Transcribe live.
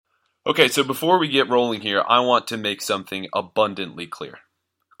Okay, so before we get rolling here, I want to make something abundantly clear.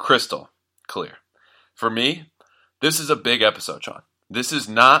 Crystal clear. For me, this is a big episode, Sean. This is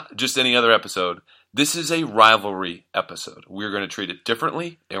not just any other episode. This is a rivalry episode. We're going to treat it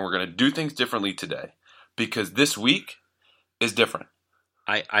differently, and we're going to do things differently today. Because this week is different.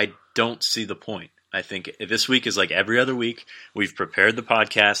 I don't see the point. I think this week is like every other week. We've prepared the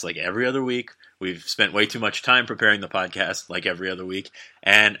podcast like every other week. We've spent way too much time preparing the podcast like every other week.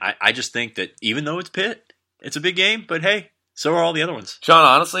 And I just think that even though it's Pitt, it's a big game, but hey, so are all the other ones. Sean,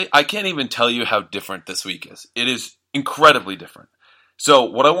 honestly, I can't even tell you how different this week is. It is incredibly different. So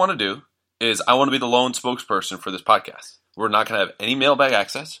what I want to do is I want to be the lone spokesperson for this podcast. We're not going to have any mailbag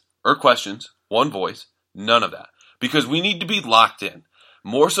access or questions, one voice, none of that. Because we need to be locked in.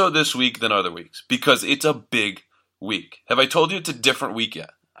 More so this week than other weeks. Because it's a big week. Have I told you it's a different week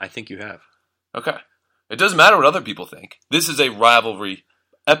yet? I think you have. Okay. It doesn't matter what other people think. This is a rivalry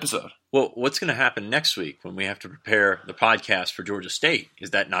episode. Well, what's going to happen next week when we have to prepare the podcast for Georgia State?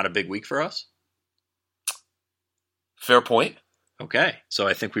 Is that not a big week for us? Fair point. Okay. So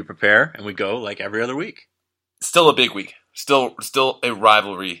I think we prepare and we go like every other week. Still a big week. Still a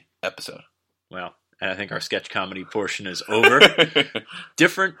rivalry episode. Well, and I think our sketch comedy portion is over.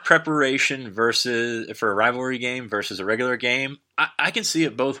 Different preparation for a rivalry game versus a regular game. I can see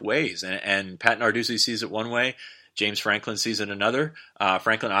it both ways. And Pat Narduzzi sees it one way. James Franklin sees it another.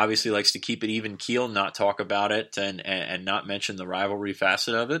 Franklin obviously likes to keep it even keel, not talk about it, and not mention the rivalry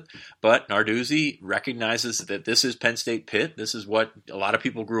facet of it. But Narduzzi recognizes that this is Penn State Pitt. This is what a lot of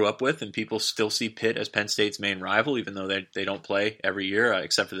people grew up with, and people still see Pitt as Penn State's main rival, even though they don't play every year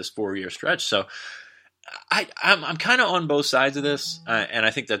except for this 4-year stretch. So I'm kind of on both sides of this, and I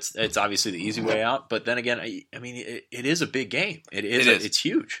think it's obviously the easy way out. But then again, I mean, it is a big game. It is. It's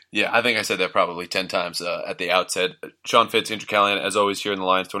huge. Yeah, I think I said that probably 10 times at the outset. Sean Fitz, Andrew Callahan, as always, here in the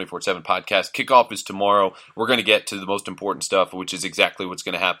Lions 24/7 podcast. Kickoff is tomorrow. We're going to get to the most important stuff, which is exactly what's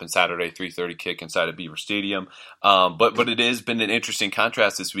going to happen Saturday, 3:30 kick inside of Beaver Stadium. But it has been an interesting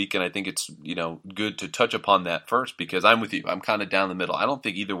contrast this week, and I think it's good to touch upon that first because I'm with you. I'm kind of down the middle. I don't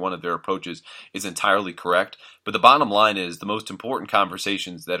think either one of their approaches is entirely correct. But the bottom line is the most important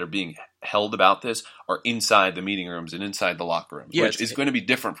conversations that are being held about this are inside the meeting rooms and inside the locker rooms, which is going to be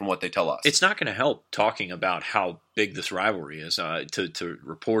different from what they tell us. It's not going to help talking about how big this rivalry is to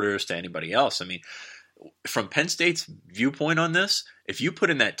reporters, to anybody else. I mean, from Penn State's viewpoint on this, if you put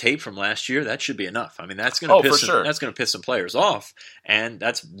in that tape from last year, that should be enough. I mean, that's going to piss some players off, and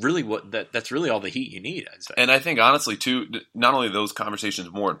that's really that's really all the heat you need, I'd say. And I think honestly, too, not only are those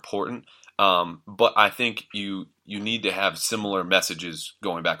conversations more important. But I think you need to have similar messages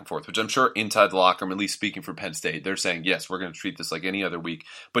going back and forth, which I'm sure inside the locker room, at least speaking for Penn State, they're saying, yes, we're going to treat this like any other week.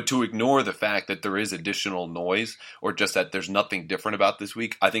 But to ignore the fact that there is additional noise or just that there's nothing different about this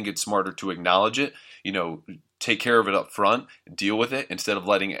week, I think it's smarter to acknowledge it, take care of it up front, deal with it instead of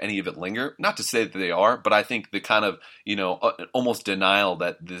letting any of it linger. Not to say that they are, but I think the kind of, almost denial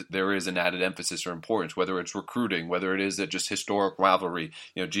that there is an added emphasis or importance, whether it's recruiting, whether it is just historic rivalry,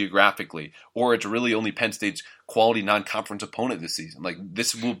 geographically, or it's really only Penn State's quality non-conference opponent this season. Like,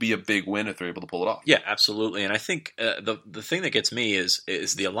 this will be a big win if they're able to pull it off. Yeah, absolutely. And I think the thing that gets me is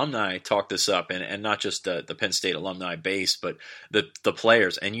the alumni talk this up, and not just the Penn State alumni base, but the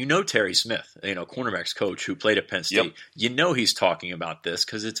players. And Terry Smith, cornerback's coach who played at Penn State. Yep. He's talking about this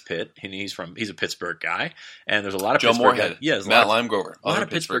because it's Pitt, and he's a Pittsburgh guy. And there's a lot of Joe Pittsburgh Moorhead, guys. Matt Limegrover. A lot of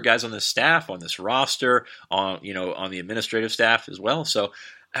Pittsburgh guys on this staff, on this roster, on the administrative staff as well. So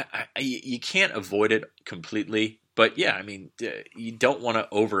you can't avoid it completely. But yeah, I mean, you don't want to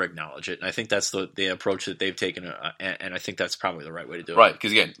over-acknowledge it. And I think that's the approach that they've taken, and I think that's probably the right way to do it. Right,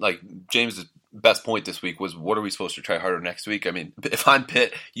 because again, like James' best point this week was, what are we supposed to try harder next week? I mean, if I'm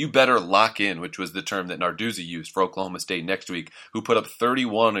Pitt, you better lock in, which was the term that Narduzzi used for Oklahoma State next week, who put up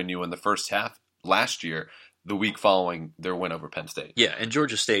 31 on you in the first half last year, the week following their win over Penn State. Yeah, and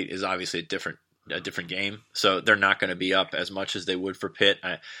Georgia State is obviously a different game, so they're not going to be up as much as they would for Pitt.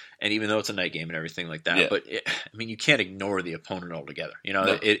 And even though it's a night game and everything like that, but you can't ignore the opponent altogether.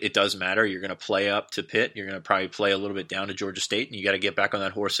 No. It does matter. You're going to play up to Pitt. You're going to probably play a little bit down to Georgia State, and you got to get back on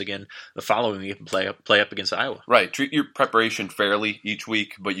that horse again the following week and play up against Iowa. Right. Treat your preparation fairly each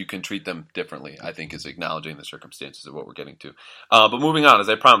week, but you can treat them differently, I think, is acknowledging the circumstances of what we're getting to. But moving on, as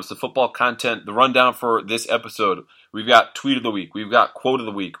I promised, the football content, the rundown for this episode, we've got tweet of the week, we've got quote of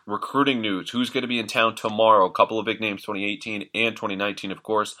the week, recruiting news, who's going to be in town tomorrow, a couple of big names, 2018 and 2019, of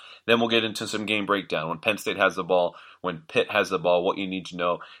course. Then we'll get into some game breakdown. When Penn State has the ball, when Pitt has the ball, what you need to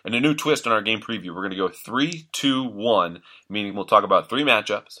know. And a new twist in our game preview. We're going to go 3-2-1, meaning we'll talk about 3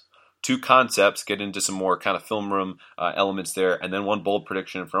 matchups, 2 concepts, get into some more kind of film room elements there, and then 1 bold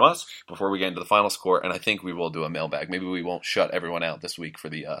prediction from us before we get into the final score. And I think we will do a mailbag. Maybe we won't shut everyone out this week for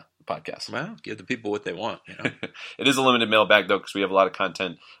the podcast. Well, give the people what they want. It is a limited mailbag, though, because we have a lot of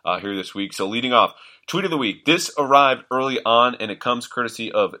content here this week. So leading off, tweet of the week. This arrived early on, and it comes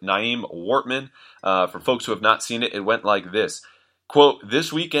courtesy of Naeem Wortman. For folks who have not seen it, it went like this. Quote,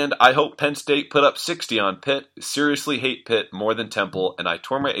 this weekend, I hope Penn State put up 60 on Pitt. Seriously hate Pitt more than Temple, and I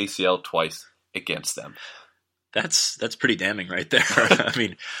tore my ACL twice against them. That's pretty damning right there. I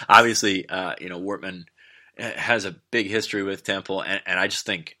mean, obviously, Wortman has a big history with Temple, and I just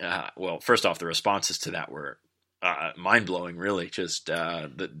think, first off, the responses to that were mind-blowing, really. Just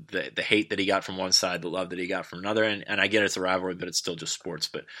the hate that he got from one side, the love that he got from another, and I get it's a rivalry, but it's still just sports.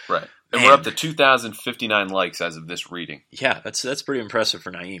 But right. And we're up to 2,059 likes as of this reading. Yeah, that's pretty impressive for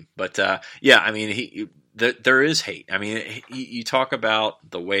Naeem. But I mean, there is hate. I mean, you talk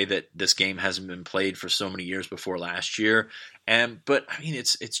about the way that this game hasn't been played for so many years before last year, but I mean,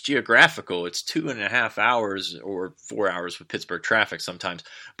 it's geographical. It's 2.5 hours or 4 hours with Pittsburgh traffic sometimes.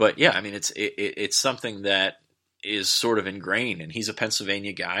 But yeah, I mean, it's something that is sort of ingrained, and he's a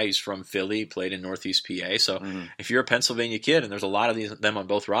Pennsylvania guy. He's from Philly, played in Northeast PA. So if you're a Pennsylvania kid, and there's a lot of them on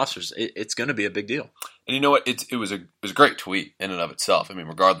both rosters, it's going to be a big deal. And you know what? It was a great tweet in and of itself. I mean,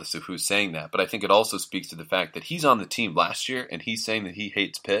 regardless of who's saying that, but I think it also speaks to the fact that he's on the team last year, and he's saying that he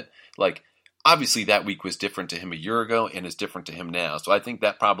hates Pitt. Like, obviously that week was different to him a year ago and is different to him now. So I think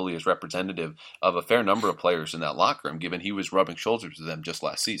that probably is representative of a fair number of players in that locker room, given he was rubbing shoulders with them just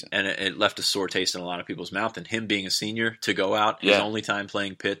last season. And it left a sore taste in a lot of people's mouth. And him being a senior to go out, his only time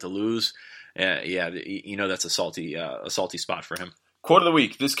playing Pitt to lose, that's a salty spot for him. Quote of the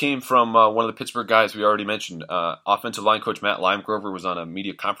week. This came from one of the Pittsburgh guys we already mentioned. Offensive line coach Matt Limegrover was on a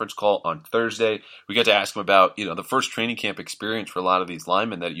media conference call on Thursday. We got to ask him about, the first training camp experience for a lot of these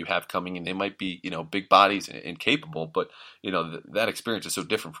linemen that you have coming in. They might be, big bodies and capable, but, that experience is so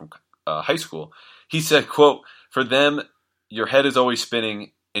different from high school. He said, quote, for them, your head is always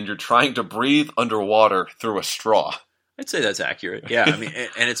spinning and you're trying to breathe underwater through a straw. I'd say that's accurate. Yeah, I mean,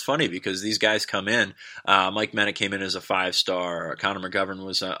 and it's funny because these guys come in. Mike Mennett came in as a 5-star. Connor McGovern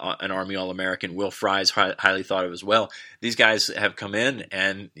was an Army All-American. Will Fry's highly thought of as well. These guys have come in,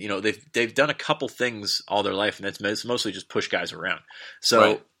 and they've done a couple things all their life, and it's mostly just push guys around. So.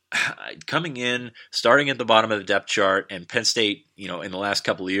 Right. Coming in, starting at the bottom of the depth chart, and Penn State, in the last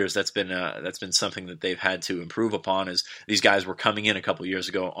couple of years, that's been something that they've had to improve upon. Is these guys were coming in a couple of years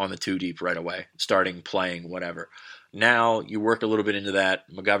ago on the 2 deep right away, starting, playing, whatever. Now you work a little bit into that.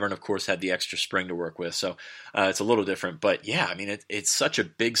 McGovern, of course, had the extra spring to work with, so it's a little different. But yeah, I mean, it's such a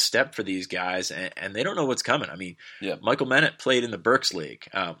big step for these guys, and they don't know what's coming. I mean, Michael Mennett played in the Berks League.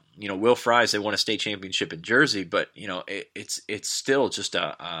 Will Fries, they won a state championship in Jersey, but it's still just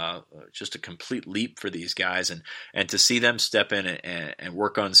a complete leap for these guys, and to see them step in and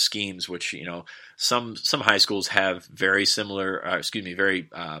work on schemes, which some high schools have very similar, very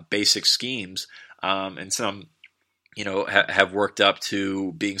basic schemes, and some. Have worked up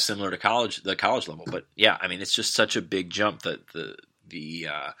to being similar to the college level. But yeah, I mean, it's just such a big jump that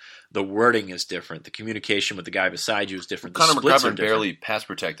the wording is different. The communication with the guy beside you is different. Connor McGovern barely pass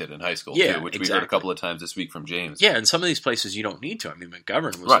protected in high school, too, which we heard a couple of times this week from James. Yeah, and some of these places you don't need to. I mean,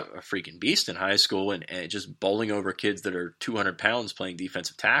 McGovern was a freaking beast in high school and just bowling over kids that are 200 pounds playing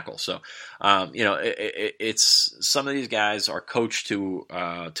defensive tackle. So, it's some of these guys are coached to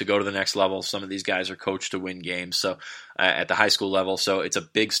go to the next level. Some of these guys are coached to win games. So, at the high school level, so it's a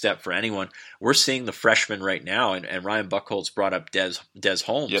big step for anyone. We're seeing the freshmen right now, and Ryan Buchholz brought up Des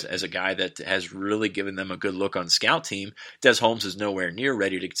Holmes as a guy that has really given them a good look on scout team. Des Holmes is nowhere near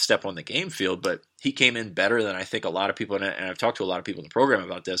ready to step on the game field, but he came in better than I think a lot of people, and I've talked to a lot of people in the program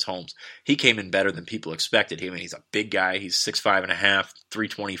about Des Holmes. He came in better than people expected. I mean, he's a big guy. He's 6'5.5",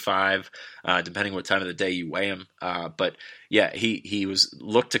 325, depending what time of the day you weigh him. But yeah, he was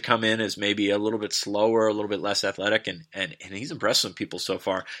looked to come in as maybe a little bit slower, a little bit less athletic, and he's impressed some people so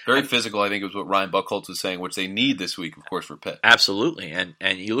far. Very physical, I think, is what Ryan Buchholz was saying, which they need this week, of course, for Pitt. Absolutely, and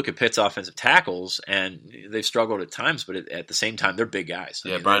you look at Pitt's offensive tackles, and they've struggled at times, but at the same time, they're big guys.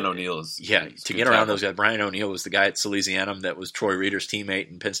 Yeah, Brian O'Neill is. Yeah, to get around those guys. Brian O'Neill was the guy at Salesianum that was Troy Reeder's teammate,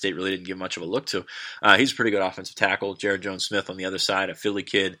 and Penn State really didn't give much of a look to. He's a pretty good offensive tackle. Jared Jones-Smith on the other side, a Philly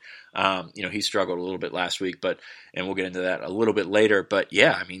kid. He struggled a little bit last week, and we'll get into that a little bit later. But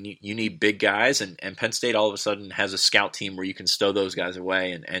yeah, I mean, you need big guys, and Penn State all of a sudden has a scout team where you can stow those guys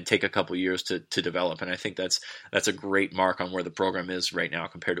away and take a couple years to develop. And I think that's a great mark on where the program is right now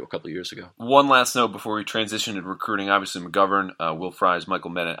compared to a couple of years ago. One last note before we transition to recruiting. Obviously, McGovern, Will Fries,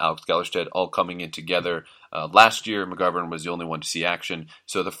 Michael Mennett, Alex Gellerstedt all coming coming in together. Last year, McGovern was the only one to see action.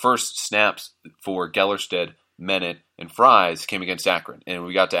 So the first snaps for Gellerstedt, Mennett, and Fries came against Akron, and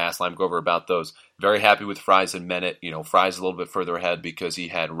we got to ask Limegover about those. Very happy with Fries and Mennett. Fries a little bit further ahead because he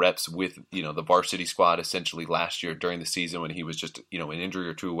had reps with, the varsity squad essentially last year during the season when he was just, an injury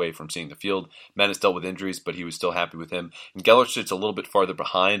or two away from seeing the field. Mennett's dealt with injuries, but he was still happy with him. And Gellerstedt's a little bit farther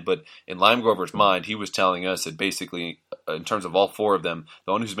behind, but in Limegover's mind, he was telling us that basically, in terms of all four of them,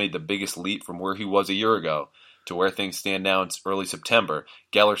 the one who's made the biggest leap from where he was a year ago to where things stand now in early September,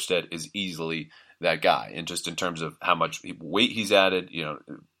 Gellerstedt is easily that guy. And just in terms of how much weight he's added,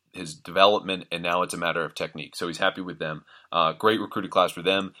 his development, and now it's a matter of technique. So he's happy with them. Great recruited class for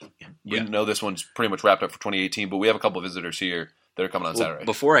them. We know this one's pretty much wrapped up for 2018, but we have a couple of visitors here that are coming on Saturday.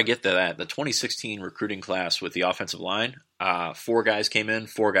 Before I get to that, the 2016 recruiting class with the offensive line, 4 guys came in,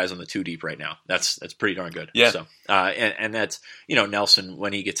 4 guys on the 2 deep right now. That's pretty darn good. Yeah. So, and that's, Nelson,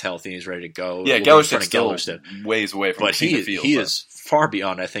 when he gets healthy and he's ready to go. Yeah, Gellerstedt's still ways away from seeing the field. He is far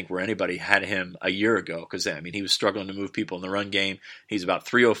beyond, I think, where anybody had him a year ago. Because, he was struggling to move people in the run game. He's about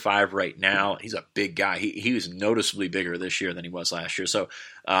 305 right now. He's a big guy. He was noticeably bigger this year than he was last year. So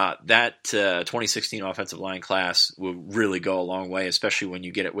that 2016 offensive line class will really go a long way, especially when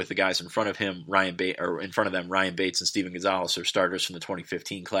you get it with the guys in front of him. Ryan Bates and Steven Gonzalez are starters from the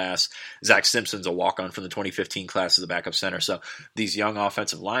 2015 class. Zach Simpson's a walk-on from the 2015 class as a backup center. So these young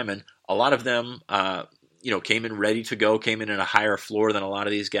offensive linemen, a lot of them came in ready to go, came in at a higher floor than a lot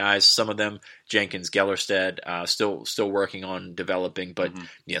of these guys. Some of them, Jenkins, Gellerstedt, still working on developing. But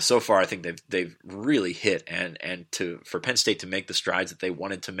so far I think they've really hit, and for Penn State to make the strides that they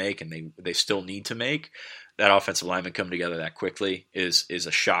wanted to make and they still need to make, that offensive lineman come together that quickly is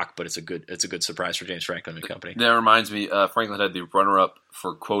a shock, but it's a good surprise for James Franklin and company. That reminds me, Franklin had the runner-up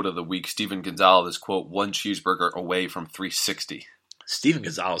for quote of the week. Steven Gonzalez, quote, 1 cheeseburger away from 360. Steven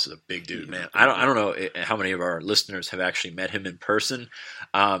Gonzalez is a big dude, man. I don't know how many of our listeners have actually met him in person.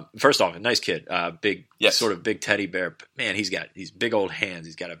 First off, a nice kid, sort of big teddy bear. But man, he's got these big old hands.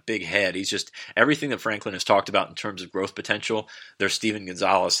 He's got a big head. He's just everything that Franklin has talked about in terms of growth potential. There's Steven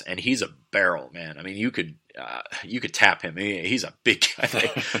Gonzalez, and he's a barrel, man. You could tap him. He's a big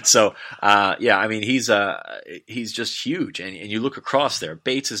guy. So, he's just huge. And you look across there.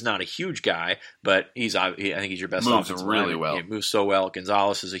 Bates is not a huge guy, but I think he's your best offensive lineman. Moves really well. He moves so well.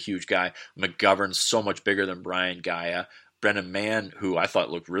 Gonzalez is a huge guy. McGovern's so much bigger than Brian Gaia. Brennan Mann, who I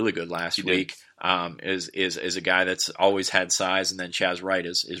thought looked really good last week, is a guy that's always had size. And then Chaz Wright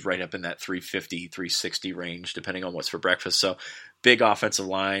is right up in that 350, 360 range, depending on what's for breakfast. So big offensive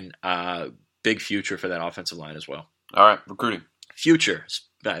line, big future for that offensive line as well. All right, recruiting. Future.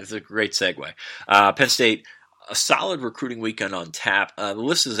 That's a great segue. Penn State, a solid recruiting weekend on tap. The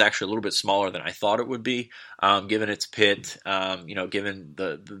list is actually a little bit smaller than I thought it would be, given its pit, given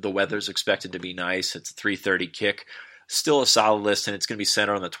the weather's expected to be nice. It's a 3:30 kick. Still a solid list, and it's going to be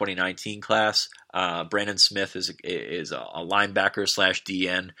centered on the 2019 class. Brandon Smith is a linebacker /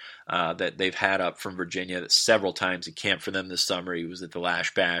 DN that they've had up from Virginia several times at camp for them this summer. He was at the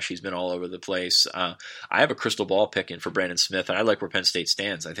Lash Bash. He's been all over the place. I have a crystal ball pick in for Brandon Smith, and I like where Penn State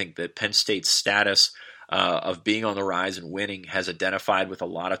stands. I think that Penn State's status of being on the rise and winning has identified with a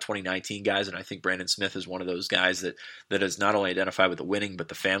lot of 2019 guys, and I think Brandon Smith is one of those guys that is not only identified with the winning, but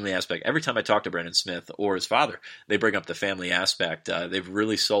the family aspect. Every time I talk to Brandon Smith or his father, they bring up the family aspect. They've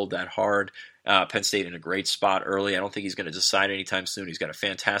really sold that hard. Penn State in a great spot early. I don't think he's going to decide anytime soon. He's got a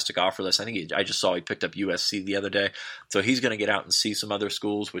fantastic offer list. I just saw he picked up USC the other day. So he's going to get out and see some other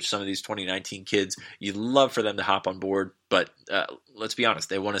schools, which some of these 2019 kids, you'd love for them to hop on board. But let's be honest,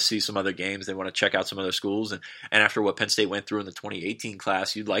 they want to see some other games. They want to check out some other schools. And after what Penn State went through in the 2018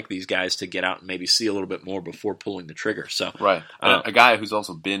 class, you'd like these guys to get out and maybe see a little bit more before pulling the trigger. So right. A guy who's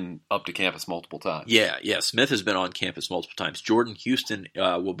also been up to campus multiple times. Yeah. Smith has been on campus multiple times. Jordan Houston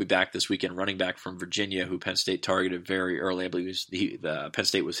will be back this weekend, running back from Virginia, who Penn State targeted very early. I believe Penn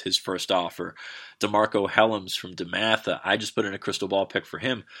State was his first offer. DeMarco Helms from DeMatha. I just put in a crystal ball pick for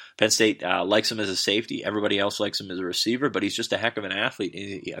him. Penn State likes him as a safety. Everybody else likes him as a receiver, but he's just a heck of an athlete.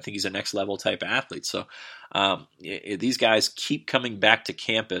 I think he's a next level type athlete. So these guys keep coming back to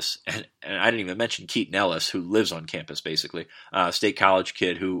campus, and I didn't even mention Keaton Ellis, who lives on campus basically, State College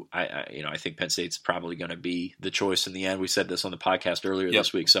kid who I think Penn State's probably going to be the choice in the end. We said this on the podcast earlier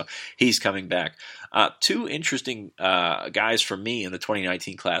this week, so he's coming back. Two interesting guys for me in the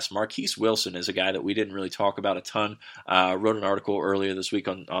 2019 class. Marquise Wilson is a guy that we didn't really talk about a ton. Wrote an article earlier this week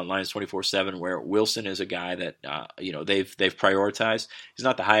on Lions 24/7 where Wilson is a guy that they've prioritized. He's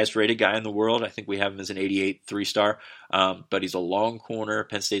not the highest rated guy in the world. I think we have him as an 88 98 3-star, but he's a long corner.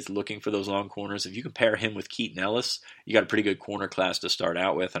 Penn State's looking for those long corners. If you compare him with Keaton Ellis, you got a pretty good corner class to start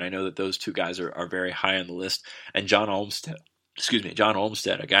out with, and I know that those two guys are very high on the list. And John Olmstead,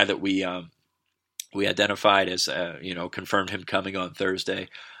 a guy that we identified as, confirmed him coming on Thursday.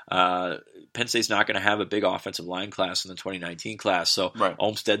 Penn State's not going to have a big offensive line class in the 2019 class. So Right.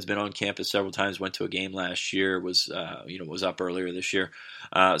 Olmstead's been on campus several times, went to a game last year, was up earlier this year.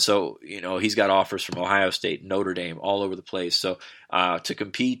 So he's got offers from Ohio State, Notre Dame, all over the place. So to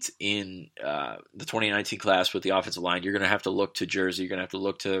compete in the 2019 class with the offensive line, you're going to have to look to Jersey. You're going to have to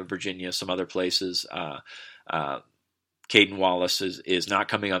look to Virginia, some other places. Caden Wallace is not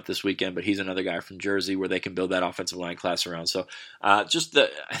coming up this weekend, but he's another guy from Jersey where they can build that offensive line class around. So I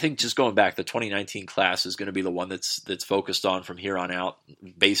think just going back, the 2019 class is going to be the one that's focused on from here on out.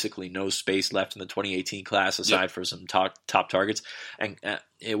 Basically no space left in the 2018 class aside for some top targets. And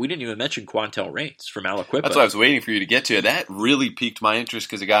we didn't even mention Quantel Raines from Aliquippa. That's what I was waiting for you to get to. That really piqued my interest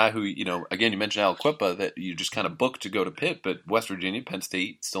because a guy who, again, you mentioned Aliquippa that you just kind of booked to go to Pitt, but West Virginia, Penn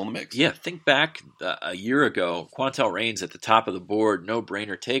State, still in the mix. Yeah, think back a year ago, Quantel Raines at the top of the board,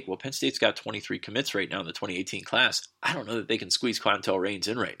 no-brainer take. Well, Penn State's got 23 commits right now in the 2018 class. I don't know that they can squeeze Quantel Raines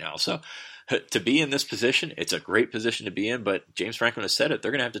in right now. So to be in this position, it's a great position to be in, but James Franklin has said it.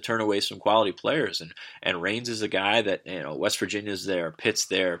 They're going to have to turn away some quality players, and Raines is a guy that, West Virginia's there, Pitt's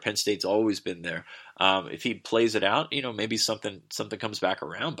there, Penn State's always been there. If he plays it out, maybe something comes back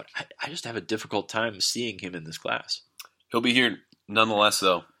around, but I just have a difficult time seeing him in this class. He'll be here nonetheless,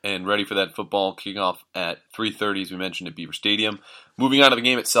 though, and ready for that football kickoff at 3:30, as we mentioned, at Beaver Stadium. Moving on to the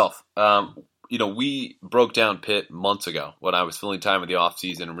game itself. We broke down Pitt months ago when I was filling time with the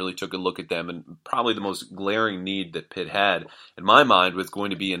offseason and really took a look at them. And probably the most glaring need that Pitt had, in my mind, was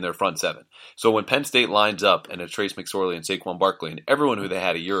going to be in their front seven. So when Penn State lines up and it's Trace McSorley and Saquon Barkley and everyone who they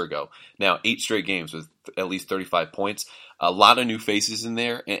had a year ago, now 8 straight games with at least 35 points, a lot of new faces in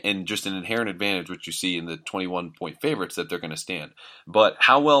there, and just an inherent advantage, which you see in the 21-point favorites that they're going to stand. But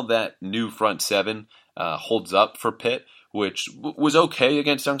how well that new front seven holds up for Pitt, which was okay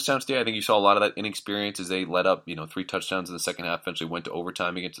against Youngstown State. I think you saw a lot of that inexperience as they let up, 3 touchdowns in the second half, eventually went to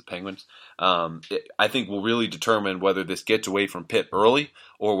overtime against the Penguins. I think will really determine whether this gets away from Pitt early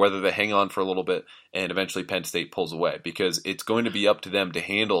or whether they hang on for a little bit and eventually Penn State pulls away, because it's going to be up to them to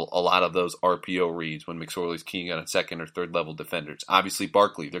handle a lot of those RPO reads when McSorley's keying on second or third level defenders. Obviously,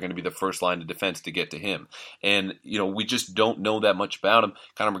 Barkley, they're going to be the first line of defense to get to him. And, we just don't know that much about him.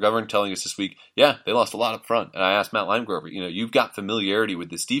 Connor McGovern telling us this week, yeah, they lost a lot up front. And I asked Matt Limegrover, you've got familiarity with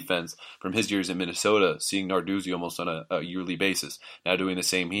this defense from his years in Minnesota, seeing Narduzzi almost on a yearly basis, now doing the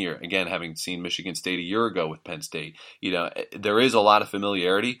same here. Again, having seen Michigan State a year ago with Penn State, there is a lot of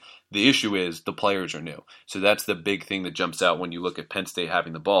familiarity. The issue is the players are new. So that's the big thing that jumps out when you look at Penn State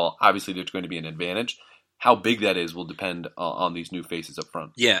having the ball. Obviously, there's going to be an advantage. How big that is will depend on these new faces up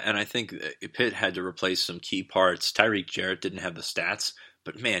front. Yeah, and I think Pitt had to replace some key parts. Tyreek Jarrett didn't have the stats,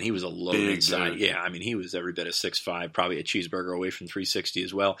 but man, he was a loaded guy. Yeah, I mean, he was every bit of 6'5", probably a cheeseburger away from 360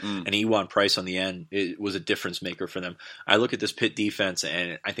 as well. And Ewan Price on the end, it was a difference maker for them. I look at this Pitt defense,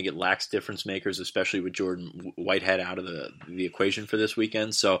 and I think it lacks difference makers, especially with Jordan Whitehead out of the equation for this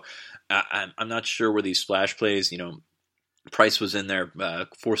weekend. So I'm not sure where these splash plays, Price was in there,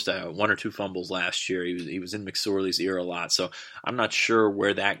 forced 1 or 2 fumbles last year. He was in McSorley's ear a lot, so I'm not sure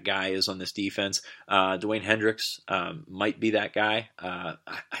where that guy is on this defense. Dwayne Hendricks might be that guy.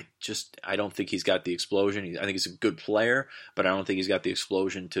 I don't think he's got the explosion. I think he's a good player, but I don't think he's got the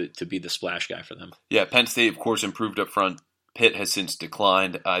explosion to be the splash guy for them. Yeah, Penn State, of course, improved up front. Pitt has since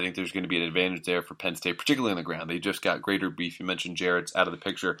declined. I think there's going to be an advantage there for Penn State, particularly on the ground. They just got greater beef. You mentioned Jarrett's out of the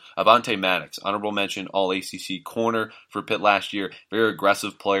picture. Avonte Maddox, honorable mention, all ACC corner for Pitt last year. Very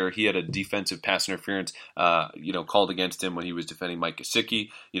aggressive player. He had a defensive pass interference, called against him when he was defending Mike Gesicki,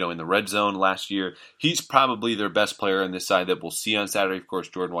 in the red zone last year. He's probably their best player on this side that we'll see on Saturday. Of course,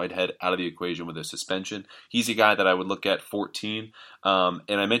 Jordan Whitehead out of the equation with a suspension. He's a guy that I would look at 14. And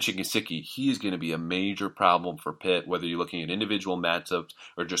I mentioned Gesicki. He is going to be a major problem for Pitt, whether you're looking at individual matchups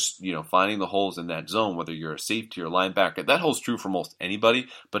or just, finding the holes in that zone, whether you're a safety or linebacker. That holds true for most anybody.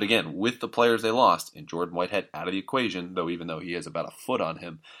 But again, with the players they lost and Jordan Whitehead out of the equation, even though he has about a foot on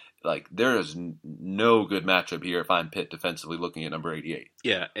him, there is no good matchup here if I'm Pitt defensively looking at number 88.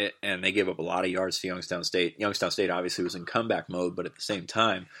 Yeah, and they gave up a lot of yards to Youngstown State. Youngstown State obviously was in comeback mode, but at the same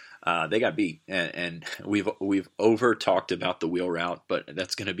time, they got beat, and we've over talked about the wheel route, but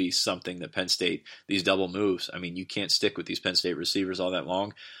that's going to be something that Penn State, these double moves. I mean, you can't stick with these Penn State receivers all that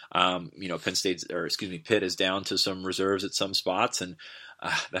long. Pitt is down to some reserves at some spots, and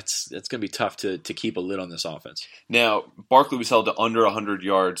That's going to be tough to keep a lid on this offense. Now, Barkley was held to under 100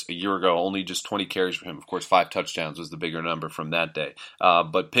 yards a year ago, only just 20 carries for him. Of course, 5 touchdowns was the bigger number from that day.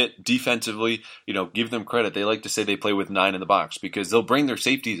 But Pitt, defensively, give them credit. They like to say they play with 9 in the box because they'll bring their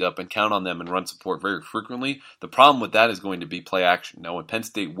safeties up and count on them and run support very frequently. The problem with that is going to be play action. Now, when Penn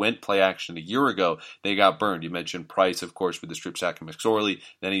State went play action a year ago, they got burned. You mentioned Price, of course, with the strip sack of McSorley.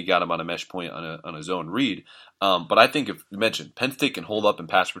 Then he got him on a mesh point on a zone read. But I think if you mentioned Penn State can hold up in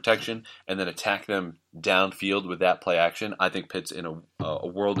pass protection and then attack them downfield with that play action, I think Pitt's in a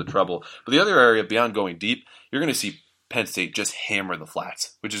world of trouble. But the other area beyond going deep, you're going to see Penn State just hammer the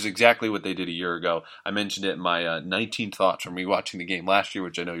flats, which is exactly what they did a year ago. I mentioned it in my 19 thoughts from rewatching the game last year,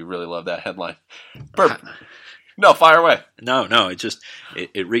 which I know you really love that headline. Perfect. No, fire away. No,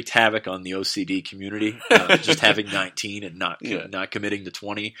 it wreaked havoc on the OCD community, just having 19 and not committing to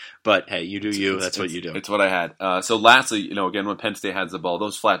 20. But hey, you do you. That's what you do. It's what I had. So lastly, again, when Penn State has the ball,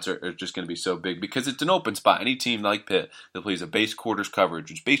 those flats are just going to be so big because it's an open spot. Any team like Pitt that plays a base quarters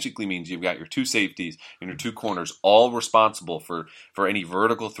coverage, which basically means you've got your 2 safeties and your 2 corners all responsible for any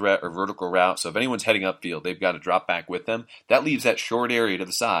vertical threat or vertical route. So if anyone's heading upfield, they've got to drop back with them. That leaves that short area to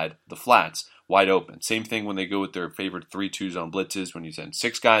the side, the flats, wide open. Same thing when they go with their favorite 3-2 zone blitzes, when you send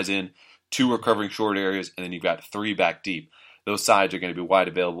 6 guys in, 2 are covering short areas, and then you've got 3 back deep. Those sides are going to be wide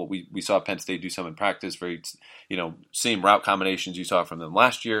available. We saw Penn State do some in practice, very same route combinations you saw from them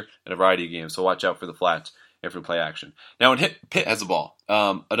last year in a variety of games. So watch out for the flats and for play action. Now, when Pitt has the ball,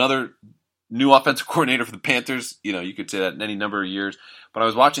 another new offensive coordinator for the Panthers, you could say that in any number of years. But I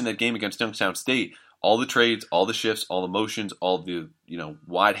was watching that game against Youngstown State. All the trades, all the shifts, all the motions, all the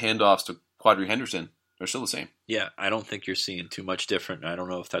wide handoffs to Quadri Henderson are still the same. Yeah, I don't think you're seeing too much different. I don't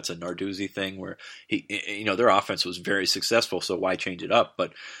know if that's a Narduzzi thing where their offense was very successful, so why change it up?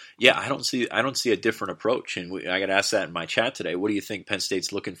 But yeah, I don't see a different approach. And I got asked that in my chat today. What do you think Penn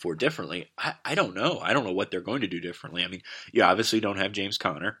State's looking for differently? I don't know. I don't know what they're going to do differently. I mean, you obviously don't have James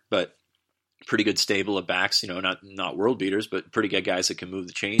Conner, but pretty good stable of backs, not world beaters, but pretty good guys that can move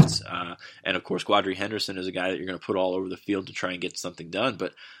the chains. And of course, Quadri Henderson is a guy that you're going to put all over the field to try and get something done.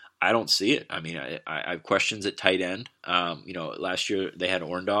 But I don't see it. I mean, I have questions at tight end. Last year they had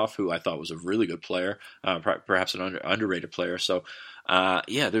Orndorff, who I thought was a really good player, perhaps an underrated player. So,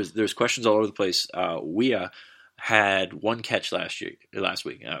 there's questions all over the place. Weah had 1 catch last week.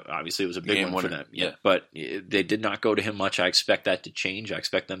 Obviously, it was a big one for them. Yeah. But they did not go to him much. I expect that to change. I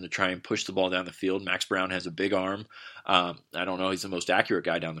expect them to try and push the ball down the field. Max Brown has a big arm. I don't know he's the most accurate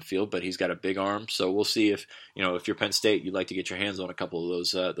guy down the field, but he's got a big arm. So we'll see if you're Penn State, you'd like to get your hands on a couple of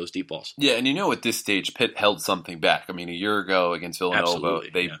those deep balls. Yeah, and at this stage, Pitt held something back. I mean, a year ago against Villanova,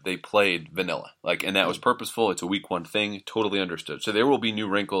 they played vanilla, and that was purposeful. It's a week 1 thing, totally understood. So there will be new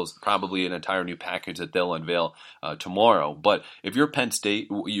wrinkles, probably an entire new package that they'll unveil tomorrow. But if you're Penn State,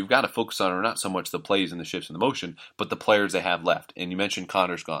 you've got to focus on not so much the plays and the shifts and the motion, but the players they have left. And you mentioned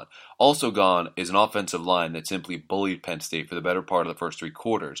Connor's gone. Also gone is an offensive line that simply bullied Penn State for the better part of the first 3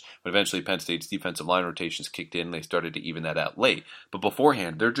 quarters. But eventually Penn State's defensive line rotations kicked in and they started to even that out late. But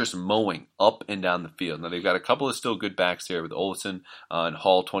beforehand, they're just mowing up and down the field. Now they've got a couple of still good backs here with Olsen and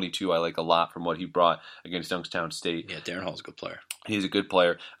Hall, 22. I like a lot from what he brought against Youngstown State. Yeah, Darren Hall's a good player. He's a good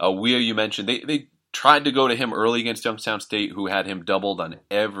player. Weah, you mentioned, they tried to go to him early against Youngstown State, who had him doubled on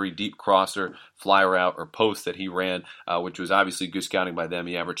every deep crosser, fly route, or post that he ran, which was obviously good scouting by them.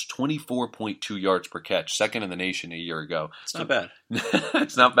 He averaged 24.2 yards per catch, second in the nation a year ago. It's not bad.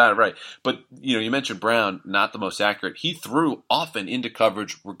 It's not bad, right. But, you mentioned Brown, not the most accurate. He threw often into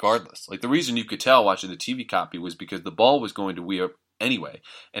coverage regardless. The reason you could tell watching the TV copy was because the ball was going to Weah anyway.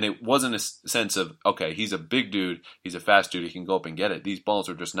 And it wasn't a sense of, okay, he's a big dude, he's a fast dude, he can go up and get it. These balls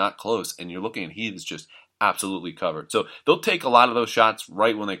are just not close, and you're looking and he is just absolutely covered. So they'll take a lot of those shots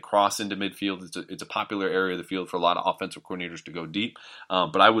right when they cross into midfield. It's a popular area of the field for a lot of offensive coordinators to go deep.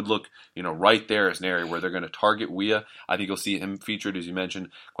 But I would look, right there as an area where they're going to target Weah. I think you'll see him featured, as you mentioned.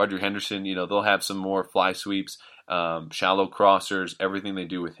 Quadri Henderson, they'll have some more fly sweeps, shallow crossers, everything they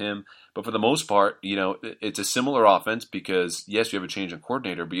do with him. But for the most part, it's a similar offense because, yes, you have a change in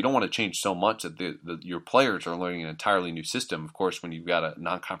coordinator, but you don't want to change so much that your players are learning an entirely new system, of course, when you've got a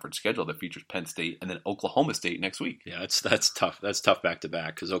non-conference schedule that features Penn State and then Oklahoma State next week. Yeah, that's tough. That's tough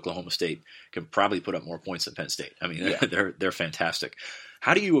back-to-back because Oklahoma State can probably put up more points than Penn State. I mean, they're fantastic.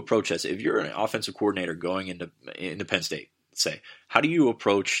 How do you approach this? If you're an offensive coordinator going into Penn State, say, how do you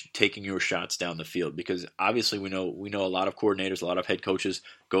approach taking your shots down the field? Because obviously we know a lot of coordinators, a lot of head coaches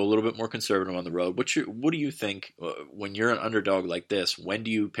go a little bit more conservative on the road. What do you think when you're an underdog like this? When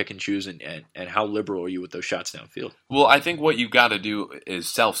do you pick and choose, and how liberal are you with those shots downfield? Well, I think what you've got to do is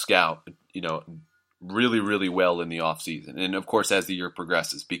self-scout, really, really well in the offseason. And of course, as the year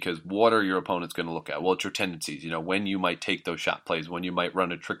progresses, because what are your opponents going to look at? Well, it's your tendencies, when you might take those shot plays, when you might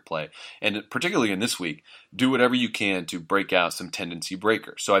run a trick play. And particularly in this week, do whatever you can to break out some tendency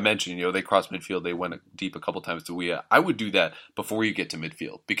breakers. So I mentioned, they crossed midfield, they went deep a couple times to Weah. I would do that before you get to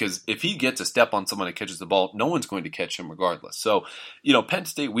midfield, because if he gets a step on someone and catches the ball, no one's going to catch him regardless. So, Penn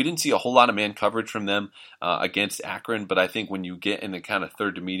State, we didn't see a whole lot of man coverage from them against Akron, but I think when you get in the kind of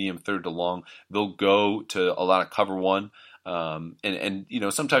third to medium, third to long, they'll go to a lot of cover one. And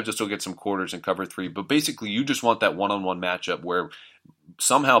sometimes you'll still get some quarters in cover three, but basically you just want that one-on-one matchup where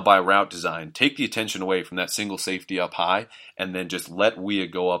somehow by route design, take the attention away from that single safety up high and then just let Weah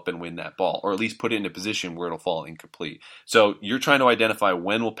go up and win that ball, or at least put it in a position where it'll fall incomplete. So you're trying to identify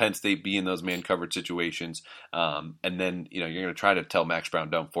when will Penn State be in those man coverage situations, and then you're going to try to tell Max Brown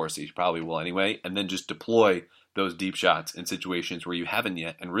don't force it. You probably will anyway, and then just deploy those deep shots in situations where you haven't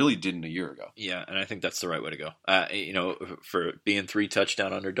yet and really didn't a year ago. Yeah, and I think that's the right way to go. For being 3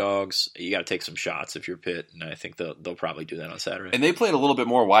 touchdown underdogs, you got to take some shots if you're Pitt, and I think they'll probably do that on Saturday. And they played a little bit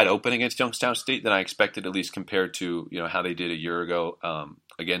more wide open against Youngstown State than I expected, at least compared to how they did a year ago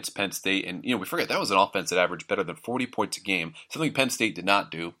against Penn State. And we forget that was an offense that averaged better than 40 points a game, something Penn State did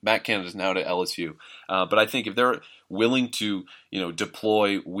not do. Matt Canada's now to LSU, but I think if they're willing to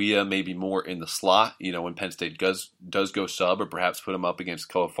deploy Weah maybe more in the slot, when Penn State does go sub, or perhaps put him up against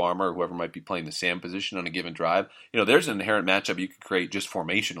Koa Farmer or whoever might be playing the Sam position on a given drive, there's an inherent matchup you could create just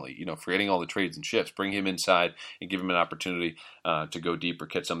formationally, forgetting all the trades and shifts, bring him inside and give him an opportunity to go deep or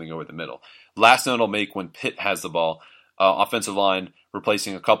catch something over the middle. Last note I'll make when Pitt has the ball, offensive line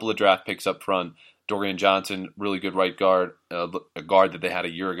replacing a couple of draft picks up front. Dorian Johnson, really good right guard, a guard that they had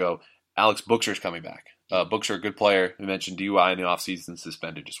a year ago. Alex Booksher's coming back. Booksher, a good player. We mentioned DUI in the offseason,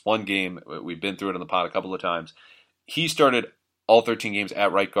 suspended just one game. We've been through it on the pod a couple of times. He started all 13 games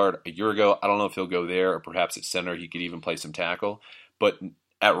at right guard a year ago. I don't know if he'll go there, or perhaps at center he could even play some tackle. But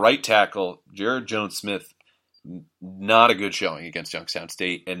at right tackle, Jared Jones-Smith, not a good showing against Youngstown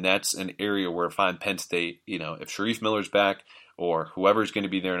State, and that's an area where if I'm Penn State, if Sharif Miller's back, or whoever's going to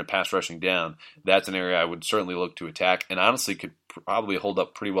be there in a pass rushing down, that's an area I would certainly look to attack, and honestly could probably hold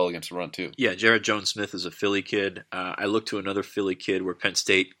up pretty well against the run too. Yeah, Jared Jones-Smith is a Philly kid. I look to another Philly kid where Penn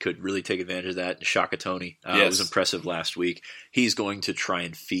State could really take advantage of that. Shaka Toney was impressive last week. He's going to try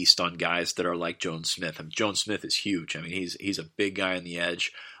and feast on guys that are like Jones-Smith. Jones-Smith is huge. He's a big guy on the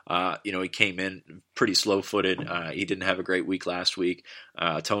edge. He came in pretty slow-footed. He didn't have a great week last week.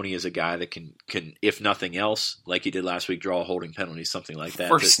 Toney is a guy that can, if nothing else, like he did last week, draw a holding penalty, something like that.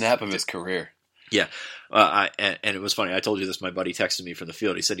 First snap of his career. Yeah, and it was funny. I told you this. My buddy texted me from the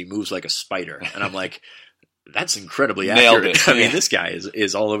field. He said he moves like a spider, and I'm like, that's incredibly accurate. This guy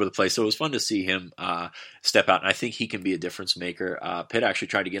is all over the place. So it was fun to see him step out, and I think he can be a difference maker. Pitt actually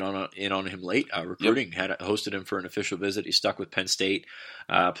tried to get in on him late. Recruiting had hosted him for an official visit. He stuck with Penn State,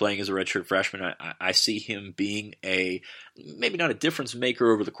 playing as a redshirt freshman. I see him being maybe not a difference maker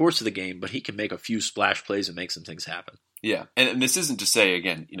over the course of the game, but he can make a few splash plays and make some things happen. Yeah, and this isn't to say,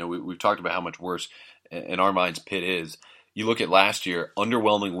 again, we've talked about how much worse in our minds Pitt is. You look at last year,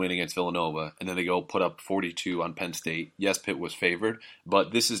 underwhelming win against Villanova, and then they go put up 42 on Penn State. Yes, Pitt was favored,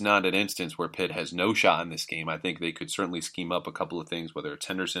 but this is not an instance where Pitt has no shot in this game. I think they could certainly scheme up a couple of things, whether it's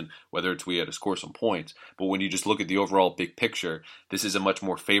Henderson, whether it's Weah to score some points. But when you just look at the overall big picture, this is a much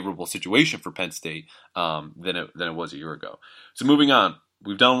more favorable situation for Penn State than it was a year ago. So moving on,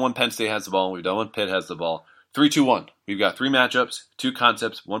 we've done when Penn State has the ball, and we've done when Pitt has the ball. 3-2-1. We've got 3 matchups, 2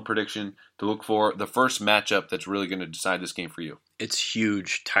 concepts, 1 prediction to look for. The first matchup that's really going to decide this game for you. It's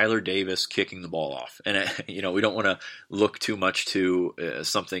huge. Tyler Davis kicking the ball off. And, we don't want to look too much to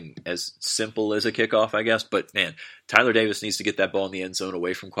something as simple as a kickoff, I guess. But, man, Tyler Davis needs to get that ball in the end zone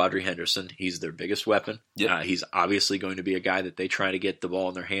away from Quadri Henderson. He's their biggest weapon. Yep. He's obviously going to be a guy that they try to get the ball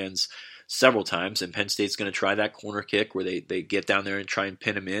in their hands several times, and Penn State's going to try that corner kick where they get down there and try and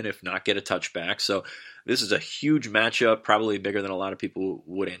pin him in, if not get a touchback. So this is a huge matchup, probably bigger than a lot of people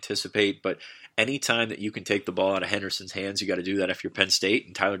would anticipate, but anytime that you can take the ball out of Henderson's hands, you got to do that if you're Penn State,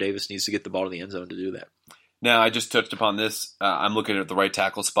 and Tyler Davis needs to get the ball to the end zone to do that. Now, I just touched upon this. I'm looking at the right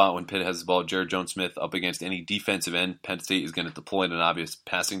tackle spot when Pitt has the ball. Jared Jones-Smith up against any defensive end. Penn State is going to deploy an obvious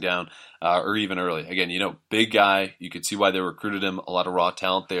passing down or even early. Again, big guy. You could see why they recruited him. A lot of raw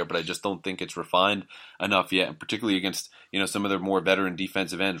talent there, but I just don't think it's refined enough yet, and particularly against some of their more veteran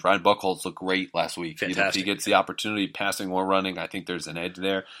defensive ends. Ryan Buchholz looked great last week. If he gets the opportunity, passing or running, I think there's an edge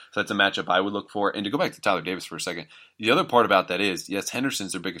there. So that's a matchup I would look for. And to go back to Tyler Davis for a second, the other part about that is, yes,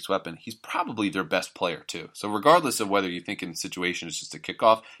 Henderson's their biggest weapon. He's probably their best player too. So regardless of whether you think in the situation it's just a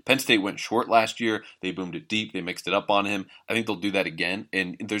kickoff, Penn State went short last year. They boomed it deep. They mixed it up on him. I think they'll do that again.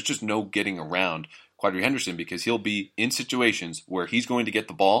 And there's just no getting around Quadri Henderson, because he'll be in situations where he's going to get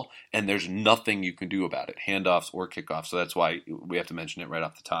the ball and there's nothing you can do about it, handoffs or kickoffs. So that's why we have to mention it right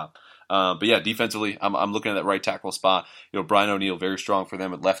off the top. But yeah, defensively, I'm looking at that right tackle spot. Brian O'Neill, very strong for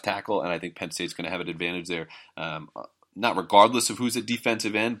them at left tackle, and I think Penn State's going to have an advantage there. Not regardless of who's at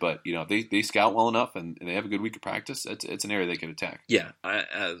defensive end, but if they scout well enough and they have a good week of practice, it's an area they can attack. Yeah,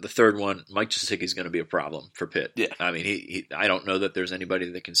 the third one, Mike Gesicki is going to be a problem for Pitt. Yeah, I mean, I don't know that there's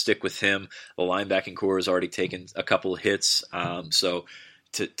anybody that can stick with him. The linebacking core has already taken a couple of hits, so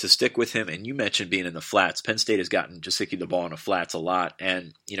to stick with him. And you mentioned being in the flats. Penn State has gotten Gesicki the ball in the flats a lot,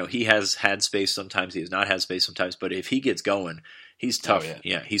 and he has had space sometimes. He has not had space sometimes, but if he gets going, he's tough. Oh,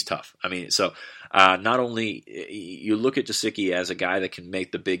 yeah. He's tough. I mean, so not only you look at Gesicki as a guy that can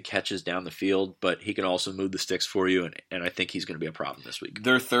make the big catches down the field, but he can also move the sticks for you, and I think he's going to be a problem this week.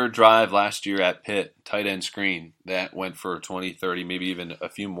 Their third drive last year at Pitt, tight end screen, that went for 20, 30, maybe even a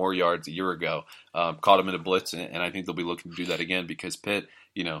few more yards a year ago. Caught him in a blitz, and I think they'll be looking to do that again because Pitt,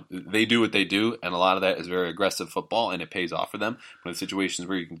 they do what they do, and a lot of that is very aggressive football, and it pays off for them. But in situations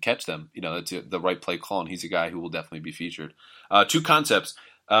where you can catch them, that's the right play call, and he's a guy who will definitely be featured. Two concepts.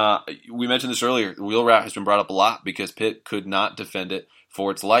 We mentioned this earlier. The wheel route has been brought up a lot because Pitt could not defend it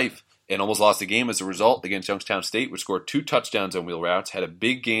for its life and almost lost the game as a result against Youngstown State, which scored 2 touchdowns on wheel routes, had a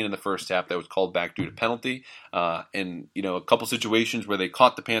big gain in the first half that was called back due to penalty. And a couple situations where they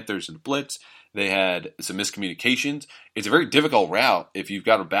caught the Panthers in the blitz. They had some miscommunications. It's a very difficult route if you've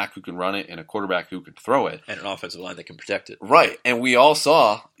got a back who can run it and a quarterback who can throw it. And an offensive line that can protect it. Right. And we all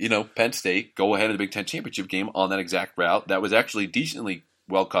saw, Penn State go ahead in the Big Ten Championship game on that exact route. That was actually decently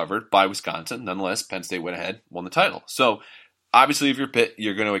well covered by Wisconsin. Nonetheless, Penn State went ahead, won the title. So, obviously, if you're Pitt,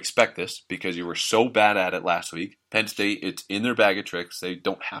 you're going to expect this because you were so bad at it last week. Penn State, it's in their bag of tricks. They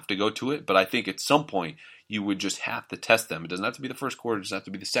don't have to go to it. But I think at some point, you would just have to test them. It doesn't have to be the first quarter. It doesn't have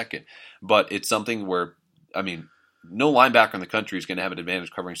to be the second. But it's something where, no linebacker in the country is going to have an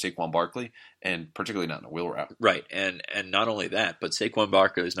advantage covering Saquon Barkley, and particularly not in a wheel route. Right, and not only that, but Saquon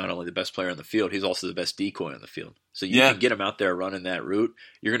Barkley is not only the best player on the field, he's also the best decoy on the field. So you can get him out there running that route,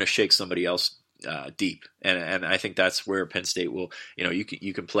 you're going to shake somebody else deep, and I think that's where Penn State will.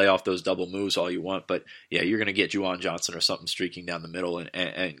 You can play off those double moves all you want, but you're going to get Juwan Johnson or something streaking down the middle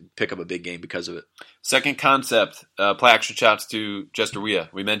and pick up a big game because of it. Second concept, play extra shots to Jester Weah.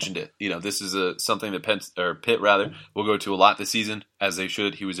 We mentioned it. This is something that Pitt will go to a lot this season, as they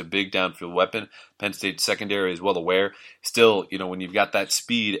should. He was a big downfield weapon. Penn State's secondary is well aware. Still, when you've got that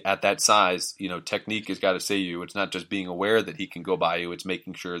speed at that size, technique has got to say you. It's not just being aware that he can go by you. It's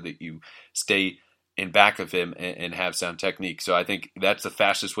making sure that you stay in back of him and have sound technique. So I think that's the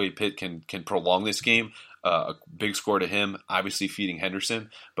fastest way Pitt can prolong this game. A big score to him, obviously feeding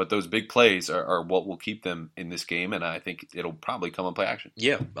Henderson, but those big plays are what will keep them in this game, and I think it'll probably come on play action.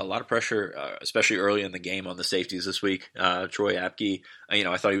 Yeah, a lot of pressure, especially early in the game on the safeties this week. Troy Apke,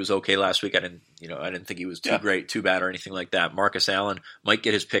 I thought he was okay last week. I didn't think he was too great, too bad, or anything like that. Marcus Allen might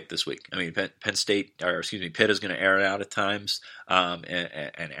get his pick this week. Pitt is going to air it out at times,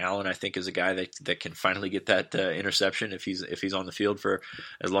 and Allen, I think, is a guy that can finally get that interception if he's on the field for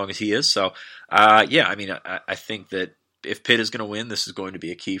as long as he is. So, I think that if Pitt is going to win, this is going to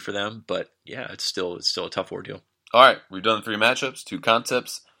be a key for them. But it's still a tough ordeal. All right, we've done 3 matchups, 2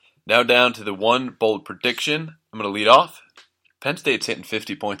 concepts. Now down to the one bold prediction. I'm going to lead off. Penn State's hitting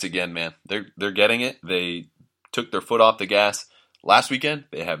 50 points again, man. They're getting it. They took their foot off the gas last weekend.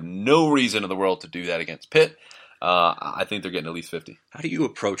 They have no reason in the world to do that against Pitt. I think they're getting at least 50. How do you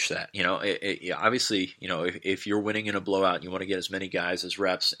approach that? Obviously, if you're winning in a blowout, you want to get as many guys as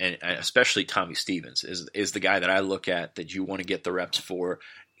reps, and especially Tommy Stevens is the guy that I look at that you want to get the reps for.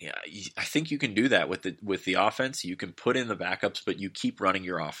 I think you can do that with the offense. You can put in the backups, but you keep running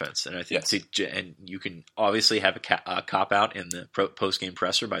your offense, and I think and you can obviously have a cop out in the post game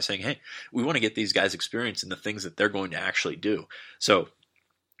presser by saying, "Hey, we want to get these guys experience in the things that they're going to actually do." So.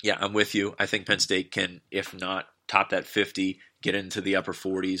 Yeah, I'm with you. I think Penn State can, if not top that 50, get into the upper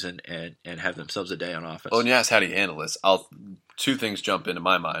 40s and have themselves a day on offense. Well, and you asked how do you handle this. 2 things jump into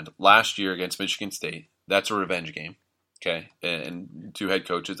my mind. Last year against Michigan State, that's a revenge game. Okay, and 2 head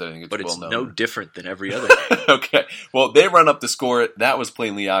coaches, I think it's well known. But it's no different than every other game. Okay, well, they run up the score. That was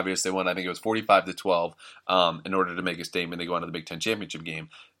plainly obvious. They won, I think it was 45-12 in order to make a statement. They go on to the Big Ten Championship game.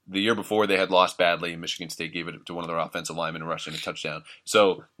 The year before, they had lost badly, and Michigan State gave it to one of their offensive linemen and rushed in a touchdown.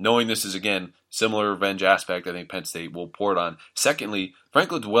 So, knowing this is, again, similar revenge aspect, I think Penn State will pour it on. Secondly,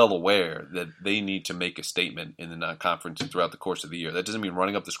 Franklin's well aware that they need to make a statement in the non-conference throughout the course of the year. That doesn't mean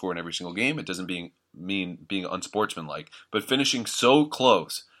running up the score in every single game. It doesn't mean being unsportsmanlike. But finishing so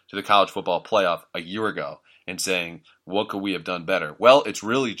close to the college football playoff a year ago and saying, what could we have done better? Well, it's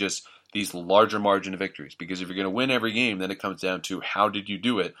really just these larger margin of victories. Because if you're going to win every game, then it comes down to how did you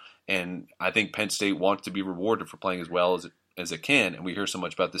do it. And I think Penn State wants to be rewarded for playing as well as it can. And we hear so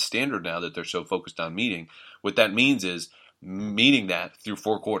much about the standard now that they're so focused on meeting. What that means is meeting that through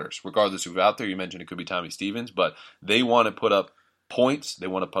 4 quarters, regardless of who's out there. You mentioned it could be Tommy Stevens, but they want to put up points. They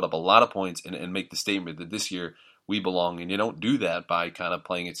want to put up a lot of points and make the statement that this year we belong. And you don't do that by kind of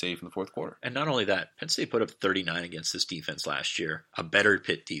playing it safe in the 4th quarter. And not only that, Penn State put up 39 against this defense last year, a better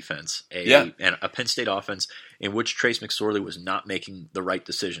Pitt defense, and a Penn State offense in which Trace McSorley was not making the right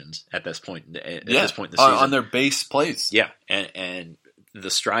decisions at this point. This point in the season, on their base plays. Yeah, and the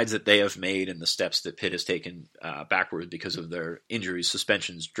strides that they have made and the steps that Pitt has taken backward because of their injuries,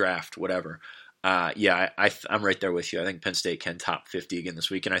 suspensions, draft, whatever. I'm right there with you. I think Penn State can top 50 again this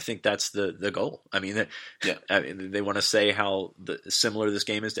week, and I think that's the goal. I mean, they want to say how similar this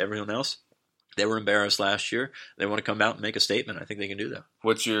game is to everyone else. They were embarrassed last year. They want to come out and make a statement. I think they can do that.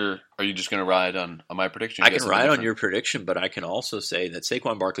 Are you just going to ride on my prediction? I can ride on your prediction, but I can also say that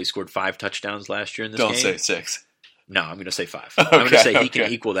Saquon Barkley scored 5 touchdowns last year in this game. Don't say 6. No, I'm going to say 5. Okay, I'm going to say he can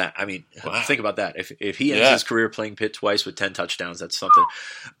equal that. I mean, think about that. If he ends his career playing Pitt twice with 10 touchdowns, that's something.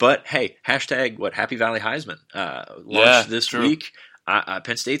 But hey, hashtag Happy Valley Heisman launched this week.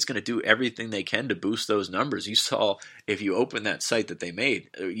 Penn State's going to do everything they can to boost those numbers. You saw, if you open that site that they made,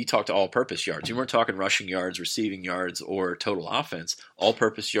 you talked to all-purpose yards. You weren't talking rushing yards, receiving yards, or total offense.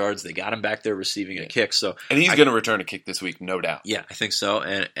 All-purpose yards. They got him back there receiving a kick. And he's going to return a kick this week, no doubt. Yeah, I think so.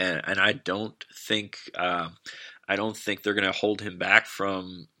 And I don't think they're going to hold him back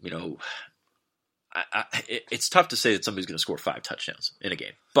from, it's tough to say that somebody's going to score 5 touchdowns in a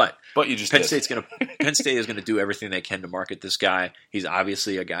game, but you just Penn State is going to do everything they can to market this guy. He's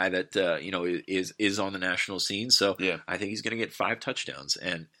obviously a guy that is on the national scene, so I think he's going to get 5 touchdowns,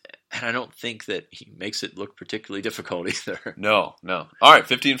 and I don't think that he makes it look particularly difficult either. No. All right,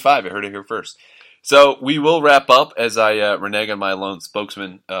 15-5. I heard it here first. So we will wrap up as I renege on my lone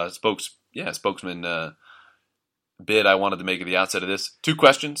spokesman bid I wanted to make at the outset of this. 2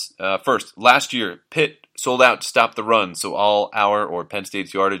 questions. First, last year, Pitt sold out to stop the run, so all our or Penn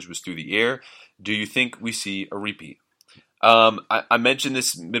State's yardage was through the air. Do you think we see a repeat? I mentioned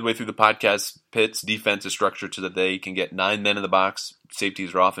this midway through the podcast. Pitt's defense is structured so that they can get 9 men in the box.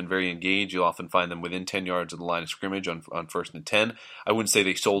 Safeties are often very engaged. You'll often find them within 10 yards of the line of scrimmage on 1st and 10. I wouldn't say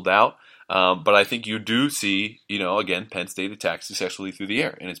they sold out. But I think you do see, again, Penn State attack successfully through the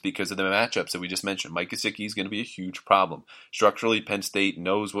air, and it's because of the matchups that we just mentioned. Mike Gesicki is going to be a huge problem. Structurally, Penn State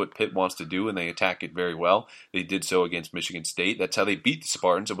knows what Pitt wants to do, and they attack it very well. They did so against Michigan State. That's how they beat the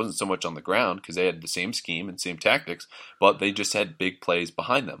Spartans. It wasn't so much on the ground because they had the same scheme and same tactics, but they just had big plays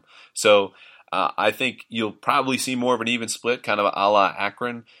behind them. So I think you'll probably see more of an even split, kind of a la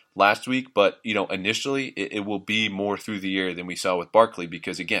Akron last week, but initially it will be more through the air than we saw with Barkley,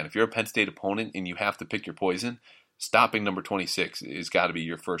 because again, if you're a Penn State opponent and you have to pick your poison, stopping number 26 has got to be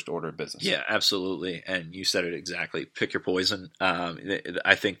your first order of business. Yeah, absolutely, and you said it exactly. Pick your poison.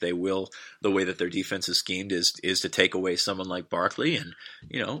 I think they will. The way that their defense is schemed is to take away someone like Barkley, and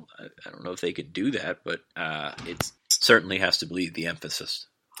I don't know if they could do that, but it certainly has to be the emphasis.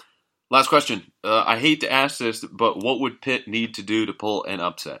 Last question. I hate to ask this, but what would Pitt need to do to pull an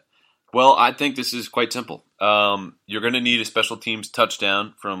upset? Well, I think this is quite simple. You're going to need a special teams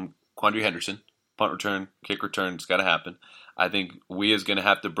touchdown from Quandre Henderson. Punt return, kick return, it's got to happen. I think we is going to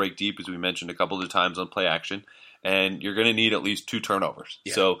have to break deep, as we mentioned a couple of times on play action. And you're going to need at least 2 turnovers.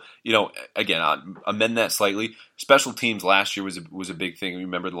 Yeah. So, again, I'll amend that slightly. Special teams last year was a big thing.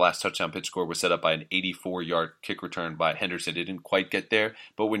 Remember, the last touchdown Pitt score was set up by an 84-yard kick return by Henderson. It didn't quite get there.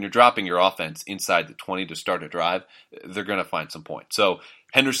 But when you're dropping your offense inside the 20 to start a drive, they're going to find some points. So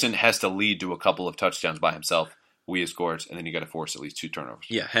Henderson has to lead to a couple of touchdowns by himself. We scores, and then you got to force at least 2 turnovers.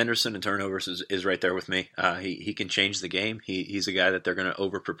 Yeah, Henderson and turnovers is right there with me. He can change the game. He's a guy that they're going to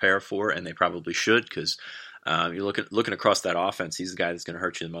over-prepare for, and they probably should, because you're looking across that offense. He's the guy that's going to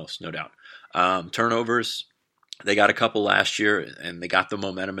hurt you the most, no doubt. Turnovers, they got a couple last year, and they got the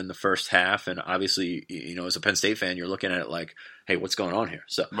momentum in the first half. And obviously, as a Penn State fan, you're looking at it like, hey, what's going on here?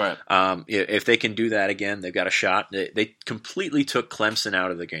 So, right. If they can do that again, they've got a shot. They completely took Clemson out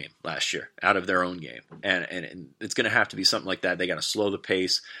of the game last year, out of their own game, and it's going to have to be something like that. They got to slow the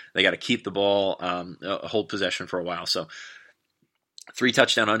pace. They got to keep the ball, hold possession for a while. So, 3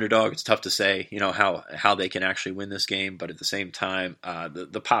 touchdown underdog. It's tough to say, how they can actually win this game, but at the same time,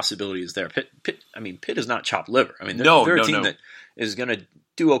 the possibility is there. Pitt is not chopped liver. I mean, they're a team that is going to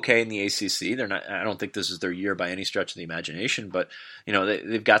do okay in the ACC. They're not. I don't think this is their year by any stretch of the imagination, but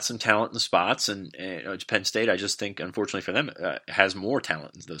they've got some talent in the spots, and Penn State, I just think, unfortunately for them, has more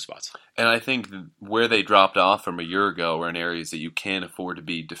talent in those spots. And I think where they dropped off from a year ago are in areas that you can't afford to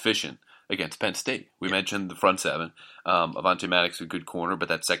be deficient against Penn State. We mentioned the front seven. Avonte Maddox is a good corner, but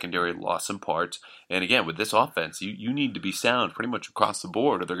that secondary lost some parts. And again, with this offense, you need to be sound pretty much across the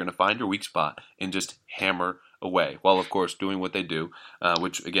board, or they're going to find your weak spot and just hammer away, while of course doing what they do,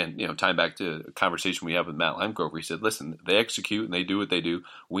 which again, tying back to a conversation we have with Matt Limegrove, where he said, listen, they execute and they do what they do.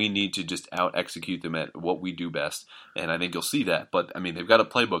 We need to just out-execute them at what we do best, and I think you'll see that. But, I mean, they've got a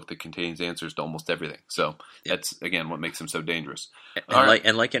playbook that contains answers to almost everything. So that's, again, what makes them so dangerous.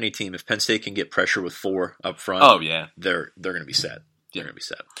 And like any team, if Penn State can get pressure with 4 up front, they're going to be set. They're going to be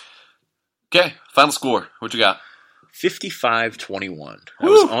set. Okay, final score. What you got? 55-21. I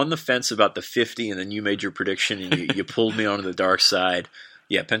was on the fence about the 50, and then you made your prediction, and you pulled me onto the dark side.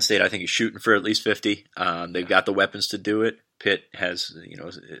 Yeah, Penn State, I think, is shooting for at least 50. They've got the weapons to do it. Pitt has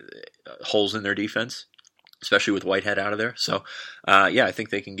holes in their defense, especially with Whitehead out of there. So, I think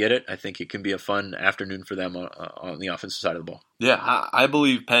they can get it. I think it can be a fun afternoon for them on the offensive side of the ball. Yeah, I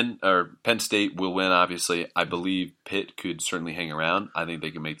believe Penn State will win, obviously. I believe Pitt could certainly hang around. I think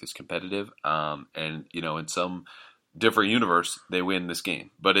they can make this competitive. And, in some different universe, they win this game.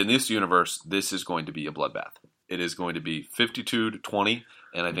 But in this universe, this is going to be a bloodbath. It is going to be 52-20,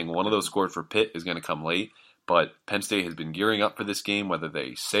 and I think one of those scores for Pitt is going to come late. But Penn State has been gearing up for this game, whether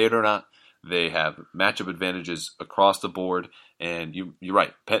they say it or not. They have matchup advantages across the board, and you're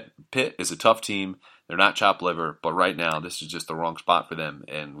right. Pitt is a tough team. They're not chopped liver, but right now this is just the wrong spot for them,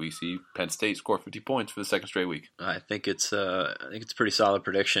 and we see Penn State score 50 points for the second straight week. I think it's a pretty solid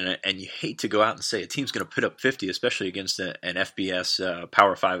prediction, and you hate to go out and say a team's going to put up 50, especially against an FBS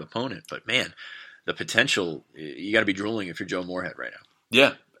Power 5 opponent. But man, the potential, you got to be drooling if you're Joe Moorhead right now.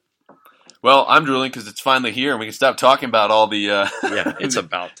 Yeah. Well, I'm drooling because it's finally here, and we can stop talking about all the. It's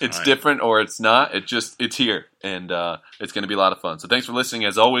about time. It's different or it's not. It's here, and it's going to be a lot of fun. So thanks for listening.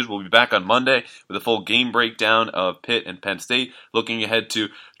 As always, we'll be back on Monday with a full game breakdown of Pitt and Penn State, looking ahead to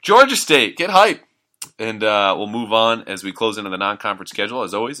Georgia State. Get hype, and we'll move on as we close into the non-conference schedule.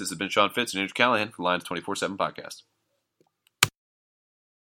 As always, this has been Sean Fitz and Andrew Callahan for Lions 24/7 Podcast.